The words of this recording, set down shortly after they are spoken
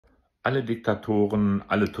Alle Diktatoren,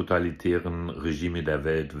 alle totalitären Regime der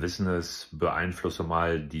Welt wissen es, beeinflusse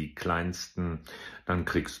mal die kleinsten, dann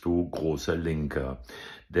kriegst du große Linke.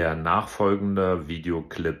 Der nachfolgende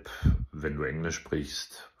Videoclip, wenn du Englisch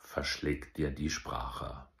sprichst, verschlägt dir die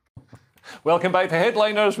Sprache. Welcome back to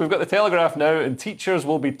Headliners. We've got the Telegraph now, and teachers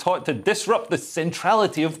will be taught to disrupt the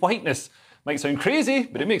centrality of whiteness. Might sound crazy,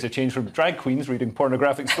 but it makes a change from drag queens reading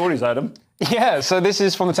pornographic stories, Adam. Yeah, so this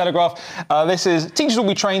is from the Telegraph. This is teachers will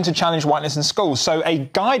be trained to challenge whiteness in schools. So a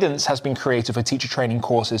guidance has been created for teacher training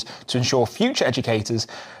courses to ensure future educators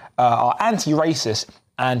are anti-racist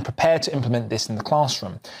and prepared to implement this in the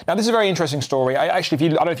classroom. Now, this is a very interesting story. I don't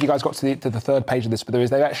know if you guys got to the third page of this, but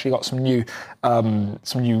they've actually got some new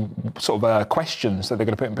sort of questions that they're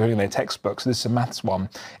going to put in their textbook. So this is a maths one.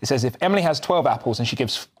 It says, if Emily has 12 apples and she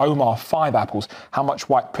gives Omar 5 apples, how much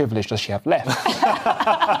white privilege does she have left?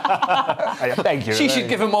 Thank you. She should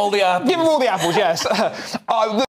give him all the apples. Give him all the apples, yes.